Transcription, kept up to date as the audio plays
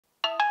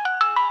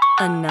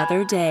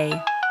Another day.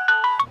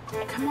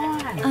 Come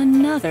on.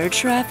 Another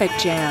traffic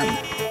jam.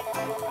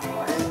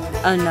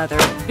 Another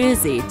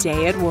busy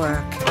day at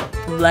work.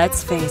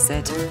 Let's face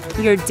it,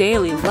 your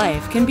daily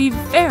life can be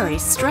very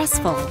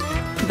stressful.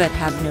 But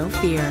have no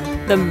fear,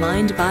 the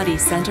Mind-Body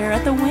Center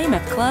at the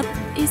Weymouth Club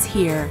is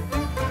here.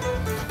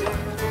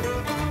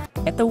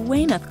 At the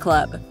Weymouth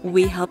Club,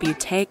 we help you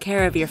take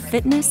care of your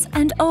fitness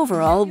and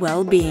overall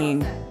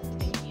well-being.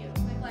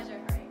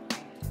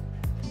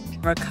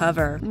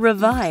 Recover,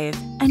 revive,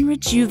 and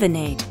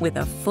rejuvenate with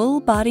a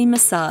full-body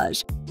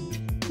massage.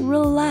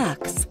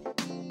 Relax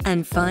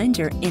and find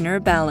your inner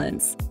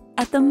balance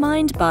at the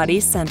Mind-Body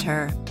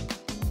Center.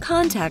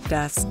 Contact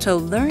us to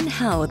learn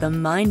how the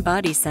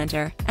Mind-Body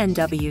Center and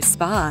W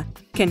Spa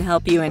can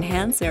help you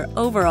enhance your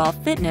overall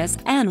fitness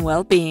and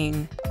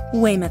well-being.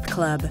 Weymouth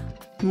Club.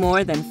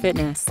 More than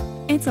fitness,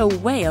 it's a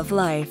way of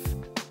life.